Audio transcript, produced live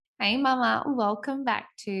Hey, Mama, welcome back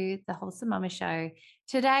to the Wholesome Mama Show.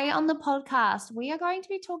 Today on the podcast, we are going to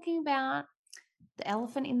be talking about the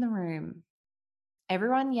elephant in the room.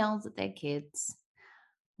 Everyone yells at their kids.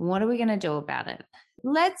 What are we going to do about it?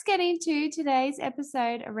 Let's get into today's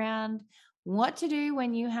episode around what to do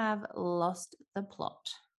when you have lost the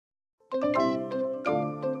plot.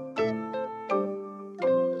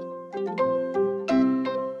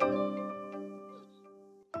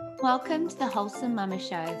 Welcome to the Wholesome Mama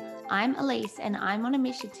Show. I'm Elise and I'm on a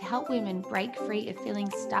mission to help women break free of feeling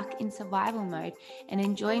stuck in survival mode and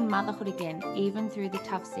enjoy motherhood again, even through the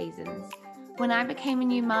tough seasons. When I became a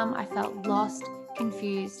new mum, I felt lost,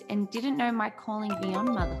 confused, and didn't know my calling beyond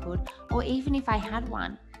motherhood, or even if I had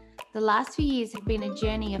one. The last few years have been a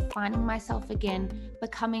journey of finding myself again,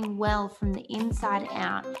 becoming well from the inside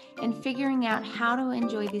out, and figuring out how to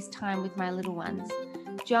enjoy this time with my little ones.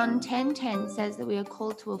 John 10:10 says that we are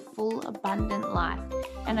called to a full, abundant life,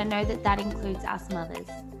 and I know that that includes us mothers.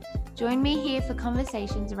 Join me here for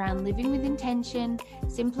conversations around living with intention,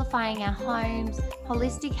 simplifying our homes,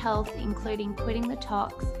 holistic health, including quitting the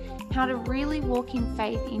tox, how to really walk in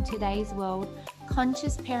faith in today's world,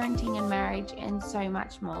 conscious parenting and marriage, and so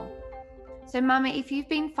much more. So, Mama, if you've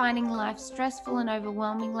been finding life stressful and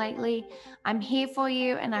overwhelming lately, I'm here for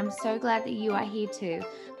you, and I'm so glad that you are here too.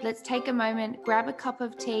 Let's take a moment, grab a cup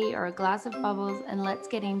of tea or a glass of bubbles, and let's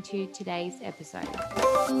get into today's episode.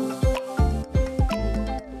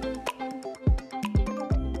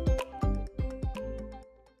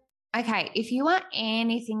 Okay, if you are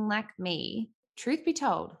anything like me, truth be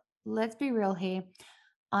told, let's be real here.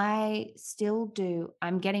 I still do.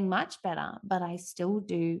 I'm getting much better, but I still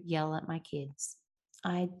do yell at my kids.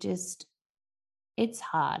 It's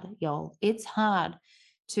hard, y'all. It's hard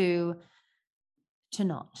to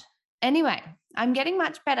not. Anyway, I'm getting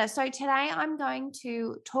much better. So today I'm going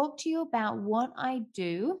to talk to you about what I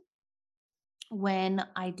do when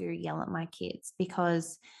I do yell at my kids,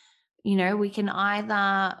 because, we can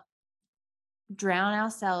either drown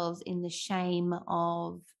ourselves in the shame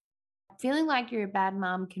of feeling like you're a bad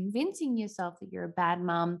mom, convincing yourself that you're a bad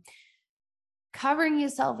mom, covering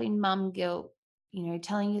yourself in mum guilt,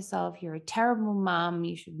 telling yourself you're a terrible mom,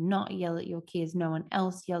 you should not yell at your kids, no one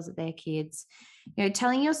else yells at their kids,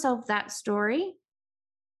 telling yourself that story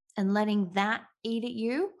and letting that eat at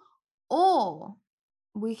you. Or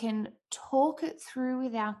we can talk it through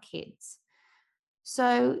with our kids.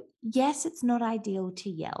 So, yes, it's not ideal to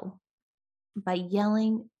yell, but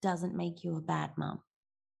yelling doesn't make you a bad mom.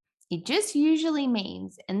 It just usually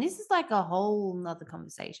means, and this is like a whole nother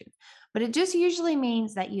conversation, but it just usually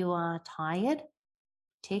means that you are tired,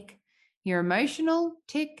 tick. You're emotional,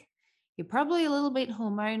 tick. You're probably a little bit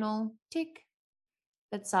hormonal, tick.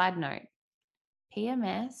 But side note,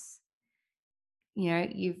 PMS,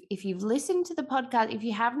 if you've listened to the podcast, if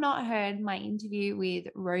you have not heard my interview with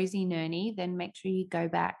Rosie Nerney, then make sure you go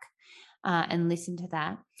back and listen to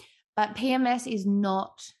that. But PMS is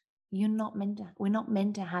not, we're not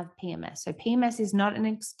meant to have PMS. So PMS is not an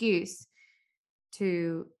excuse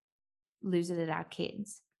to lose it at our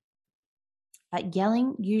kids. But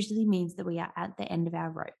yelling usually means that we are at the end of our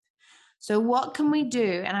rope. So what can we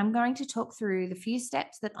do? And I'm going to talk through the few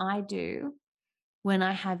steps that I do when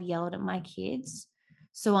I have yelled at my kids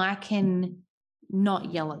so I can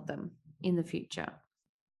not yell at them in the future.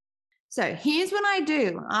 So here's what I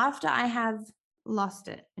do after I have lost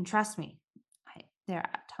it. And trust me, there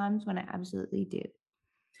are times when I absolutely do.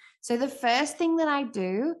 So the first thing that I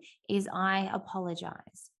do is I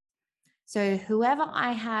apologize. So whoever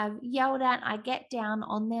I have yelled at, I get down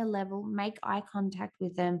on their level, make eye contact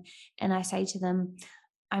with them, and I say to them,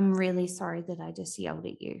 I'm really sorry that I just yelled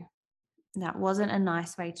at you. That wasn't a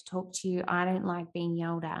nice way to talk to you. I don't like being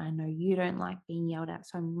yelled at. I know you don't like being yelled at.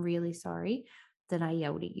 So I'm really sorry that I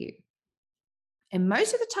yelled at you. And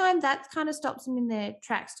most of the time that kind of stops them in their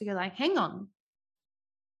tracks to go like, hang on.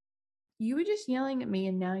 You were just yelling at me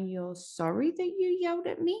and now you're sorry that you yelled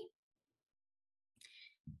at me?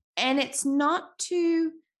 And it's not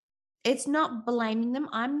blaming them.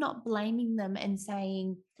 I'm not blaming them and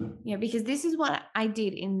saying, because this is what I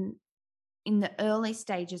did in the early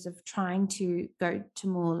stages of trying to go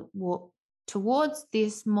to towards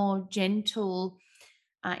this more gentle,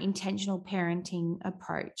 intentional parenting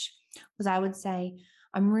approach, was I would say,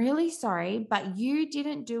 I'm really sorry, but you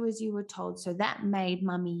didn't do as you were told. So that made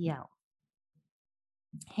mummy yell.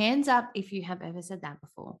 Hands up if you have ever said that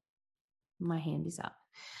before. My hand is up.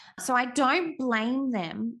 So I don't blame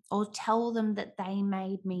them or tell them that they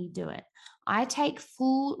made me do it. I take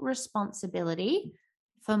full responsibility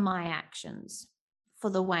for my actions, for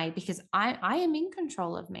the way, because I am in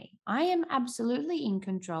control of me. I am absolutely in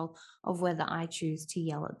control of whether I choose to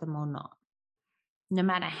yell at them or not. No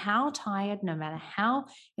matter how tired, no matter how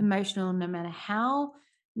emotional, no matter how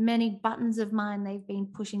many buttons of mine they've been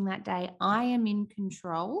pushing that day, I am in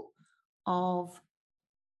control of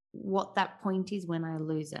what that point is when I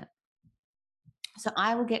lose it. So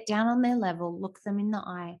I will get down on their level, look them in the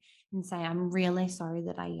eye and say, I'm really sorry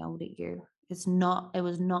that I yelled at you. It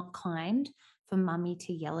was not kind for mummy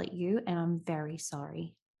to yell at you, and I'm very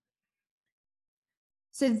sorry.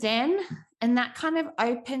 So then, and that kind of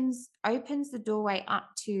opens the doorway up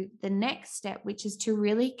to the next step, which is to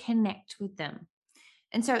really connect with them.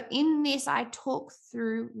 And so in this, I talk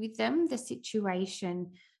through with them the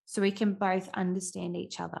situation so we can both understand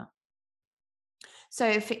each other.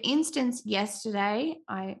 So for instance, yesterday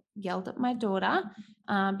I yelled at my daughter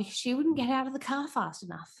because she wouldn't get out of the car fast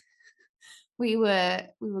enough. We were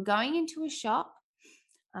going into a shop.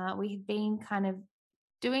 We had been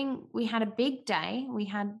we had a big day. We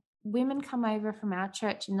had women come over from our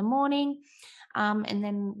church in the morning. And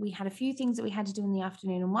then we had a few things that we had to do in the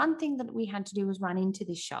afternoon. And one thing that we had to do was run into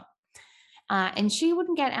this shop. And she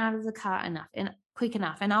wouldn't get out of the car quick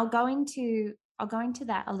enough. And I'll go into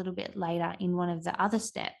that a little bit later in one of the other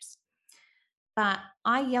steps. But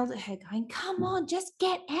I yelled at her going, come on, just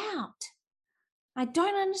get out. I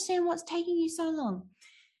don't understand what's taking you so long.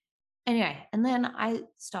 Anyway, and then I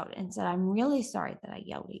stopped and said, I'm really sorry that I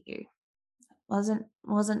yelled at you.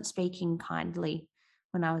 Wasn't speaking kindly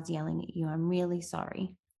when I was yelling at you. I'm really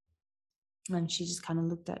sorry. And she just kind of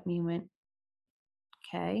looked at me and went,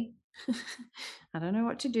 okay, I don't know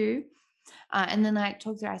what to do. And then I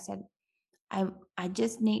talked to her. I said,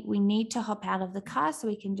 we need to hop out of the car so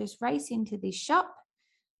we can just race into this shop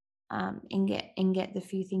and get the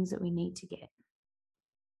few things that we need to get.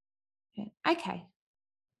 Okay.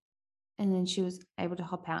 And then she was able to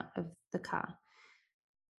hop out of the car.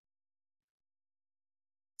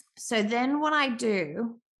 So then what I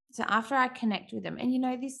do, so after I connect with them,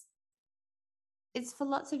 and this, it's for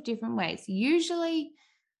lots of different ways. Usually,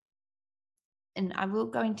 and I will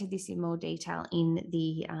go into this in more detail in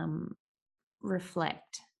the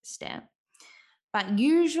reflect step, but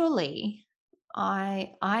usually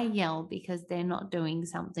I yell because they're not doing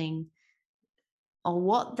something, or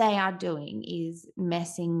what they are doing is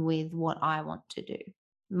messing with what I want to do,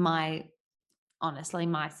 my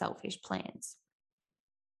selfish plans.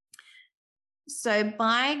 So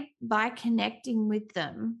by connecting with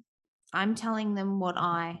them, I'm telling them what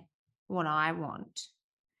I want.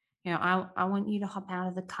 I want you to hop out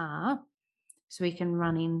of the car so we can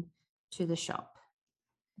run into the shop.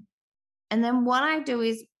 And then what I do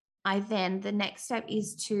is the next step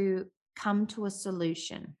is to come to a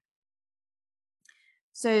solution.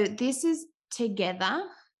 So this is together,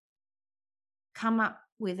 come up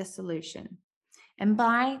with a solution. And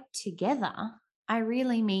by together, I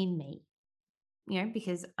really mean me,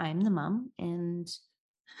 because I'm the mum and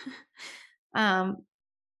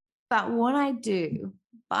but what I do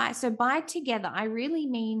by together, I really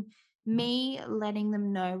mean me letting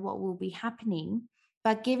them know what will be happening,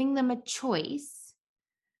 but giving them a choice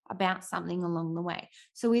about something along the way.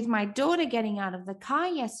 So with my daughter getting out of the car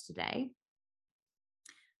yesterday,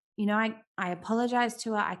 I apologized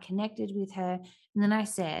to her, I connected with her, and then I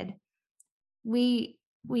said, we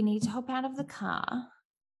need to hop out of the car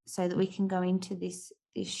so that we can go into this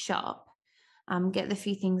shop, get the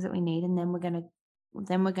few things that we need, and then we're going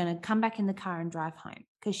to come back in the car and drive home,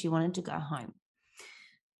 because she wanted to go home.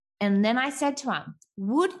 And then I said to her,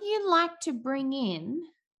 would you like to bring in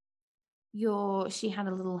she had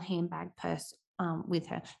a little handbag purse with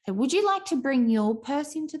her. So would you like to bring your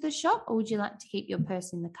purse into the shop, or would you like to keep your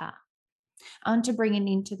purse in the car? I want to bring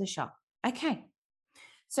it into the shop. Okay.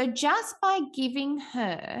 So just by giving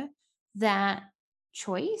her that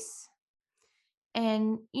choice,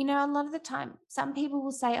 and, a lot of the time, some people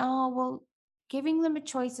will say, oh, well, giving them a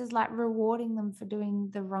choice is like rewarding them for doing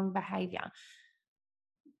the wrong behavior.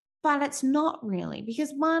 But it's not really,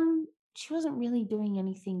 because one, she wasn't really doing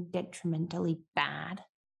anything detrimentally bad.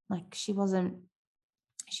 Like she wasn't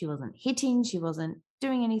hitting, she wasn't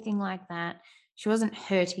doing anything like that. She wasn't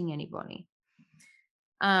hurting anybody.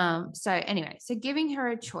 So giving her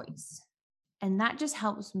a choice, and that just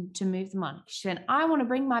helps to move them on. She said, I want to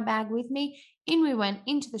bring my bag with me. In we went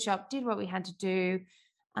into the shop, did what we had to do,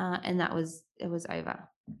 and it was over.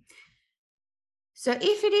 So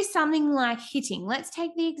if it is something like hitting, let's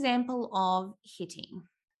take the example of hitting.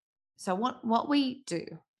 So what we do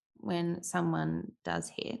when someone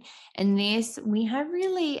does hit, and this, we have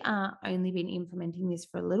really only been implementing this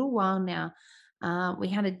for a little while now, We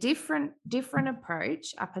had a different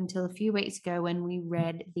approach up until a few weeks ago when we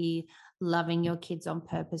read the Loving Your Kids on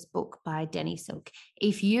Purpose book by Denny Silk.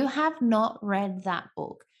 If you have not read that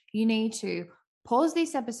book, you need to pause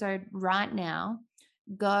this episode right now,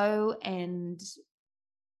 go and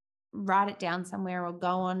write it down somewhere, or go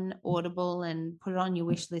on Audible and put it on your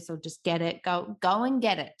wish list, or just get it. Go and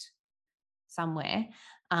get it somewhere.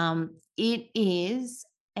 It is,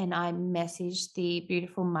 and I messaged the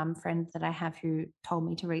beautiful mum friend that I have who told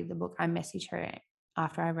me to read the book. I messaged her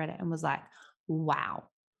after I read it and was like, wow,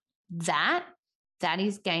 that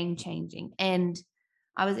is game changing. And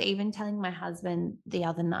I was even telling my husband the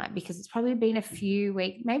other night, because it's probably been a few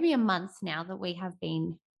weeks, maybe a month now, that we have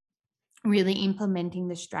been really implementing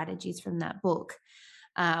the strategies from that book,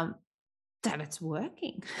 that it's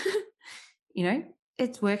working.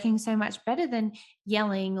 It's working so much better than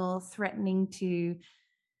yelling or threatening to,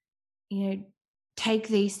 take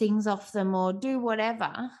these things off them or do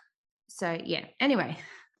whatever. So yeah, anyway.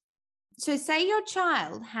 So say your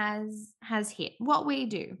child has hit, what we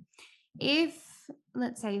do. If,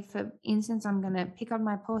 let's say, for instance, I'm going to pick on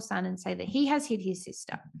my poor son and say that he has hit his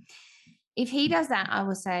sister. If he does that, I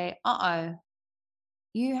will say,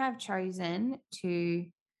 you have chosen to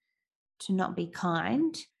not be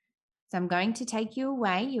kind. So I'm going to take you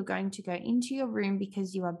away. You're going to go into your room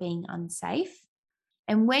because you are being unsafe.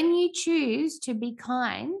 And when you choose to be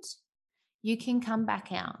kind, you can come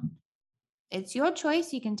back out. It's your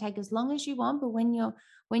choice. You can take as long as you want, but when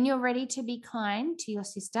you're ready to be kind to your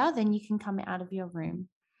sister, then you can come out of your room.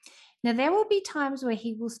 Now, there will be times where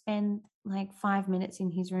he will spend like 5 minutes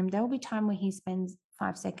in his room. There will be time where he spends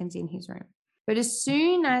 5 seconds in his room. But as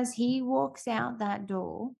soon as he walks out that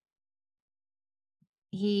door,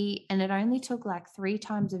 and it only took like 3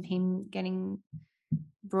 times of him getting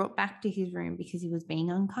brought back to his room because he was being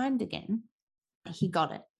unkind again, he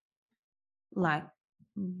got it. Like,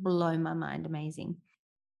 blow my mind, amazing.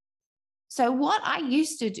 So what I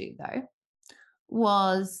used to do though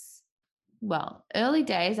was, early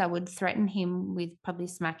days I would threaten him with probably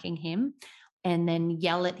smacking him, and then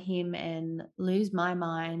yell at him and lose my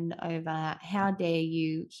mind over, how dare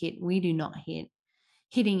you hit? We do not hit.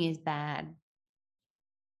 Hitting is bad.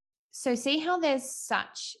 So see how there's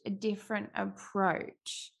such a different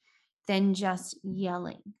approach than just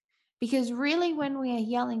yelling. Because really, when we are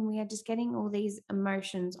yelling, we are just getting all these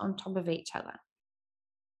emotions on top of each other.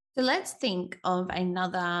 So let's think of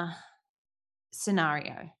another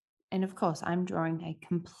scenario. And of course, I'm drawing a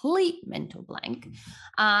complete mental blank.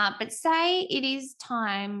 But say it is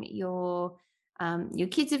time, your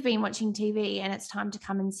kids have been watching TV and it's time to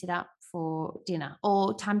come and sit up for dinner,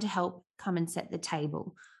 or time to help come and set the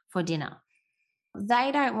table for dinner.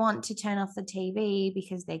 They don't want to turn off the TV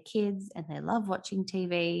because they're kids and they love watching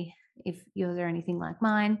TV, if yours are anything like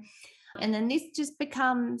mine. And then this just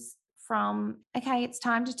becomes from, okay, it's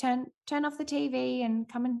time to turn off the TV and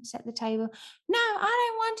come and set the table. No, I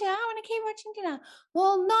don't want to. I want to keep watching dinner.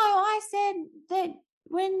 Well, no, I said that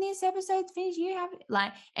when this episode's finished, you have it.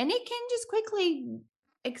 And it can just quickly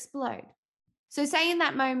explode. So say in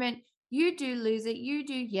that moment, you do lose it, you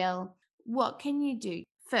do yell. What can you do?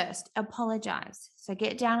 First, apologize. So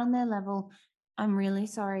get down on their level. I'm really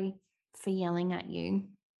sorry for yelling at you.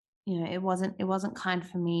 It wasn't kind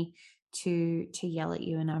for me to yell at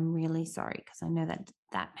you, and I'm really sorry because I know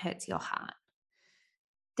that hurts your heart.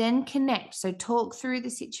 Then connect. So talk through the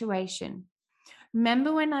situation.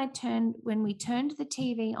 Remember when we turned the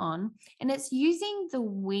TV on, and it's using the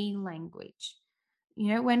we language.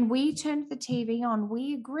 When we turned the TV on,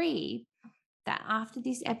 we agreed that after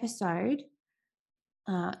this episode,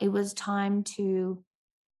 it was time to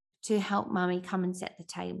help Mummy come and set the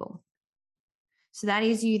table. So that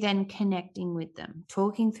is you then connecting with them,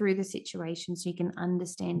 talking through the situation so you can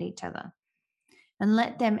understand each other, and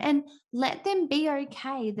let them be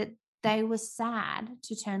okay that they were sad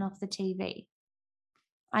to turn off the TV.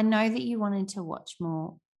 I know that you wanted to watch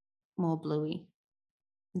more Bluey.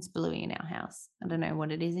 It's Bluey in our house. I don't know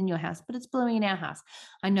what it is in your house, but it's Bluey in our house.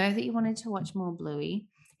 I know that you wanted to watch more Bluey,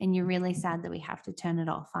 and you're really sad that we have to turn it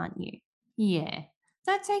off, aren't you? Yeah,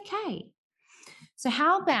 that's okay. So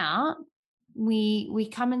how about we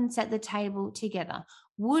come and set the table together?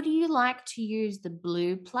 Would you like to use the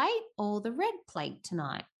blue plate or the red plate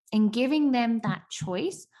tonight? And giving them that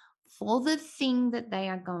choice for the thing that they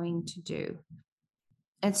are going to do.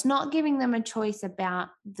 It's not giving them a choice about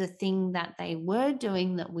the thing that they were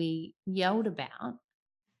doing that we yelled about.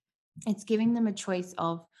 It's giving them a choice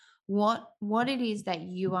of what it is that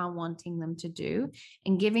you are wanting them to do,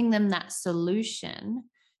 and giving them that solution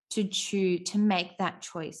to make that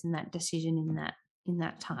choice and that decision in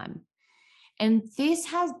that time. And this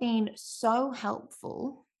has been so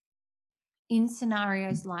helpful in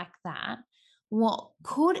scenarios like that, what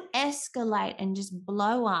could escalate and just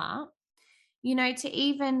blow up, to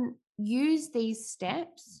even use these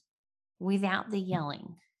steps without the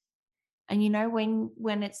yelling. And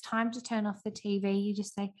when it's time to turn off the TV, you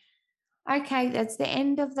just say, okay, that's the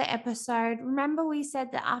end of the episode. Remember, we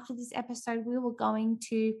said that after this episode, we were going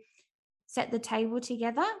to set the table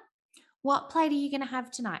together. What plate are you going to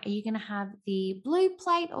have tonight? Are you going to have the blue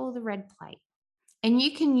plate or the red plate? And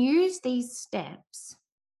you can use these steps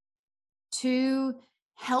to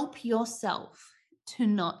help yourself to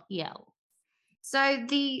not yell. So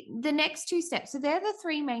the next two steps, so they're the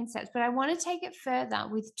three main steps, but I want to take it further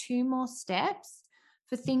with two more steps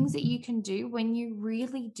for things that you can do when you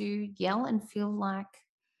really do yell and feel like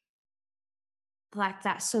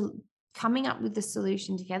that. So coming up with the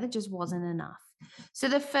solution together just wasn't enough. So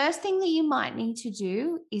the first thing that you might need to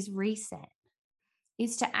do is reset,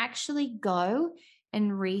 is to actually go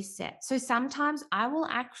and reset. So sometimes I'll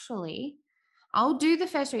do the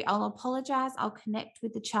first three. I'll apologize. I'll connect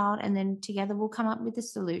with the child, and then together we'll come up with a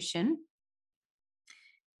solution.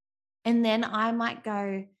 And then I might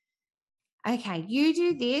go, okay, you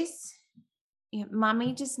do this.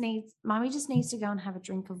 Mommy just needs to go and have a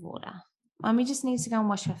drink of water. Mommy just needs to go and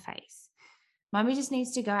wash her face. Mommy just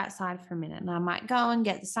needs to go outside for a minute. And I might go and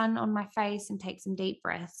get the sun on my face and take some deep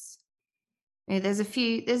breaths. There's a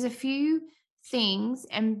few things,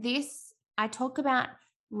 and this, I talk about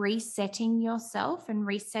resetting yourself and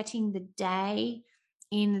resetting the day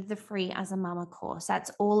in the Free as a Mama course.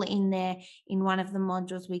 That's all in there. In one of the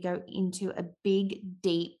modules, we go into a big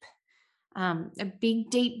deep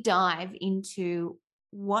dive into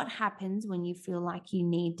what happens when you feel like you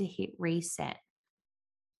need to hit reset,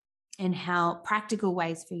 and how practical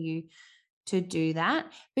ways for you to do that.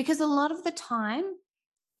 Because a lot of the time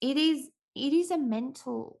it is a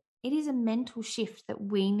mental shift that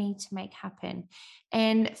we need to make happen.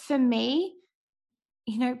 And for me,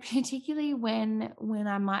 particularly when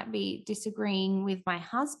I might be disagreeing with my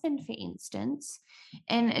husband, for instance,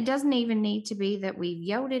 and it doesn't even need to be that we've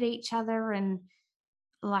yelled at each other, and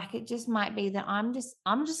like, it just might be that I'm just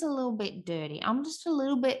a little bit dirty. I'm just a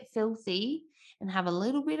little bit filthy and have a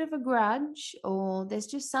little bit of a grudge, or there's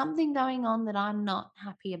just something going on that I'm not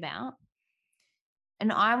happy about.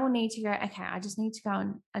 And I will need to go, okay, I just need to go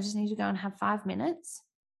and have 5 minutes.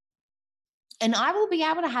 And I will be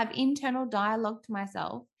able to have internal dialogue to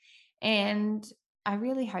myself. And I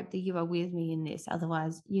really hope that you are with me in this.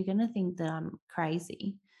 Otherwise, you're going to think that I'm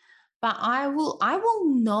crazy. But I will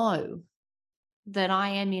know that I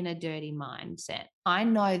am in a dirty mindset. I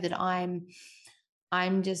know that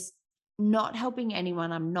I'm just not helping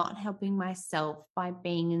anyone. I'm not helping myself by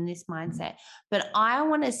being in this mindset. But I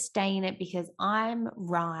want to stay in it because I'm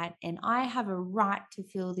right, and I have a right to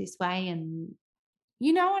feel this way. And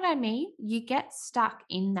you know what I mean? You get stuck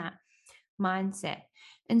in that mindset.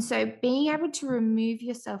 And so being able to remove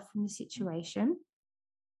yourself from the situation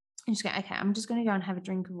and just go, okay, I'm just going to go and have a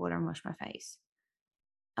drink of water and wash my face.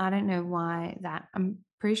 I don't know why that. I'm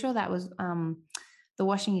pretty sure that was the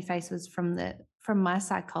washing your face was from my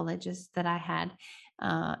psychologist that I had.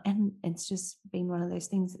 And it's just been one of those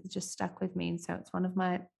things that just stuck with me. And so it's one of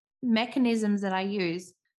my mechanisms that I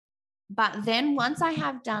use. But then once I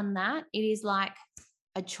have done that, it is like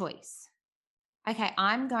a choice. Okay,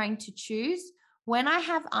 I'm going to choose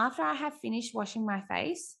after I have finished washing my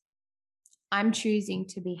face, I'm choosing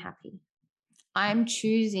to be happy. I'm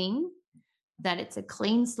choosing that it's a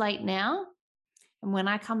clean slate now. And when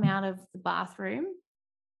I come out of the bathroom,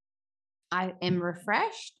 I am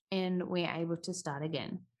refreshed and we're able to start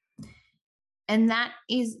again. And that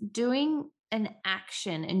is doing an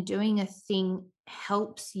action, and doing a thing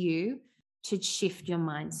helps you to shift your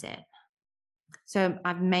mindset. So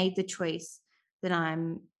I've made the choice that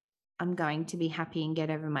I'm going to be happy and get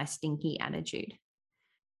over my stinky attitude.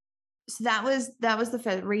 So that was the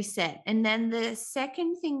first reset. And then the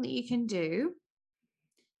second thing that you can do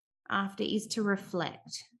after is to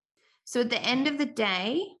reflect. So at the end of the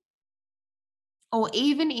day, or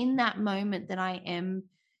even in that moment that I am,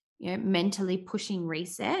 mentally pushing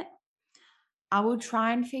reset, I will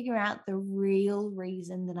try and figure out the real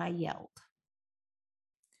reason that I yelled.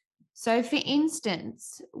 So for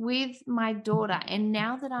instance, with my daughter, and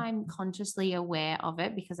now that I'm consciously aware of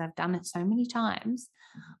it because I've done it so many times,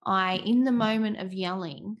 I, in the moment of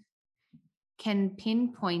yelling, can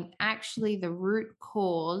pinpoint actually the root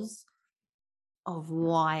cause of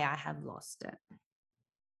why I have lost it.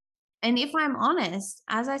 And if I'm honest,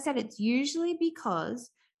 as I said, it's usually because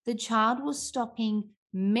the child was stopping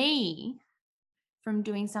me from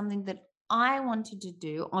doing something that I wanted to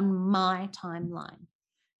do on my timeline.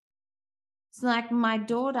 It's like my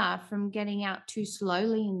daughter from getting out too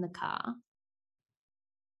slowly in the car.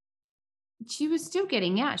 She was still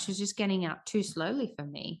getting out. She was just getting out too slowly for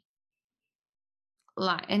me.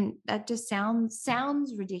 And that just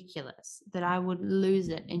sounds ridiculous that I would lose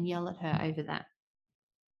it and yell at her over that.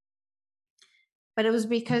 But it was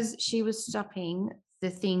because she was stopping the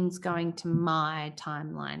things going to my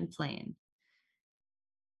timeline plan.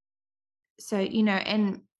 So,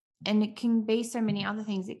 and it can be so many other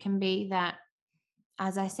things. It can be that,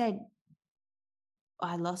 as I said,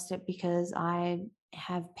 I lost it because I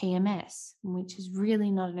have PMS, which is really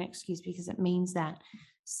not an excuse, because it means that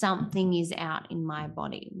something is out in my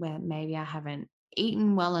body where maybe I haven't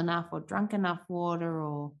eaten well enough or drunk enough water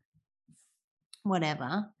or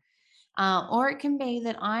whatever. Or it can be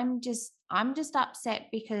that I'm just upset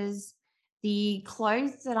because the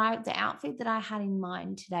outfit that I had in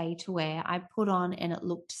mind today to wear, I put on and it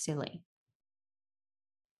looked silly.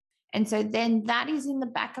 And so then that is in the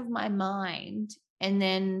back of my mind. And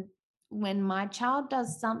then when my child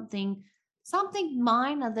does something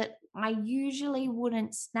minor that I usually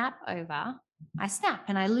wouldn't snap over, I snap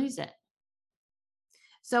and I lose it.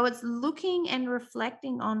 So it's looking and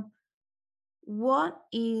reflecting on what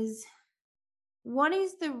is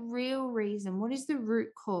the real reason? What is the root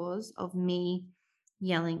cause of me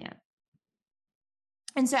yelling it?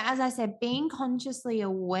 And so, as I said, being consciously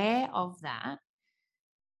aware of that,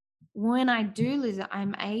 when I do lose it,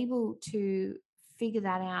 I'm able to figure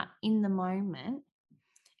that out in the moment.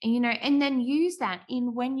 And, and then use that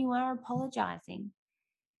in when you are apologizing.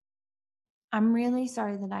 I'm really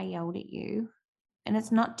sorry that I yelled at you. And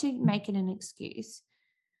it's not to make it an excuse.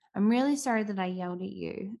 I'm really sorry that I yelled at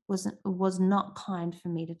you. It was not kind for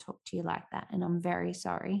me to talk to you like that. And I'm very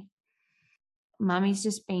sorry. Mummy's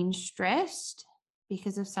just been stressed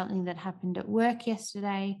because of something that happened at work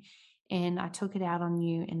yesterday. And I took it out on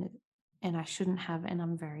you and I shouldn't have. And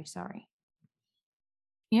I'm very sorry.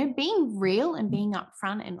 Being real and being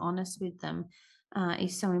upfront and honest with them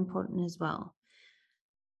is so important as well.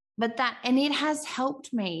 And it has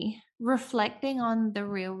helped me, reflecting on the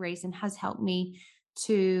real reason has helped me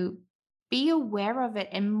to be aware of it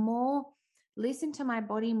and more listen to my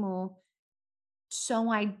body more, so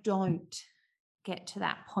I don't get to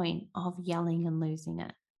that point of yelling and losing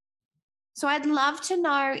it. So I'd love to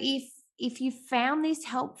know if you found this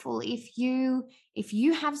helpful, if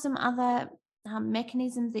you have some other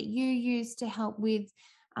mechanisms that you use to help with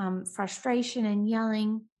frustration and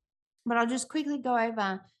yelling. But I'll just quickly go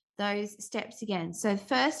over those steps again. So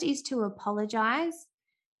first is to apologize.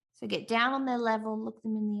 So get down on their level, look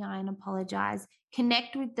them in the eye and apologize.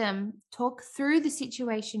 Connect with them, talk through the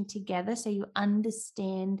situation together so you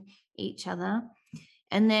understand each other.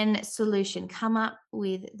 And then solution, come up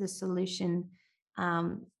with the solution,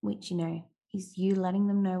 which, is you letting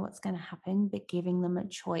them know what's going to happen, but giving them a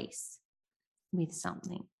choice with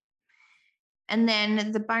something. And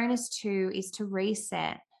then the bonus 2 is to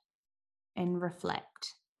reset and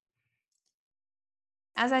reflect.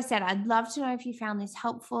 As I said, I'd love to know if you found this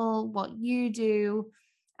helpful, what you do.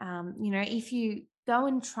 If you go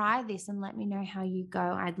and try this and let me know how you go,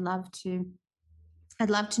 I'd love to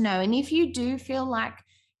know. And if you do feel like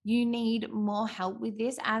you need more help with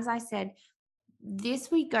this, as I said,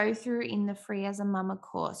 this we go through in the Free as a Mama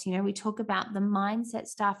course. We talk about the mindset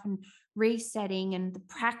stuff and resetting and the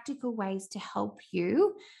practical ways to help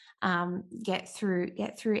you get through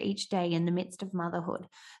each day in the midst of motherhood.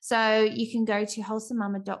 So you can go to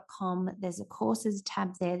wholesomemama.com. There's a courses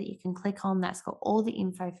tab there that you can click on. That's got all the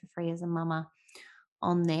info for Free as a Mama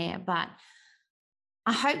on there. But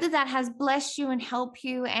I hope that has blessed you and helped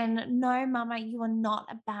you. And no, Mama, you are not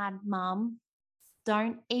a bad mum.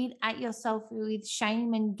 Don't eat at yourself with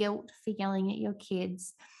shame and guilt for yelling at your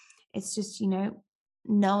kids. It's just,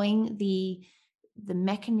 knowing the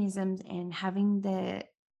mechanisms and having the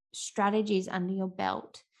strategies under your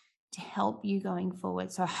belt to help you going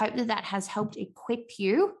forward. So I hope that has helped equip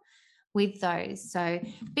you with those. So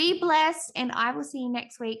be blessed, and I will see you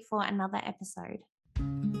next week for another episode.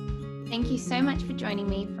 Thank you so much for joining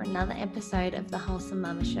me for another episode of the Wholesome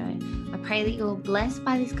Mama Show. I pray that you're blessed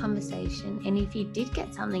by this conversation, and if you did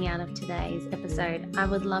get something out of today's episode, I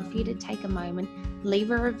would love for you to take a moment,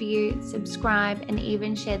 leave a review, subscribe, and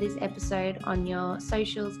even share this episode on your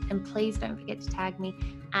socials. And please don't forget to tag me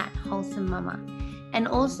at Wholesome Mama. And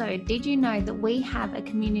also, did you know that we have a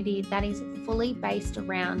community that is fully based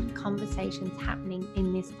around conversations happening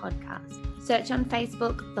in this podcast? Search on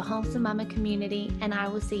Facebook, the Wholesome Mama Community, and I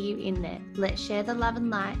will see you in there. Let's share the love and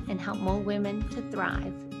light and help more women to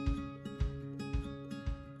thrive.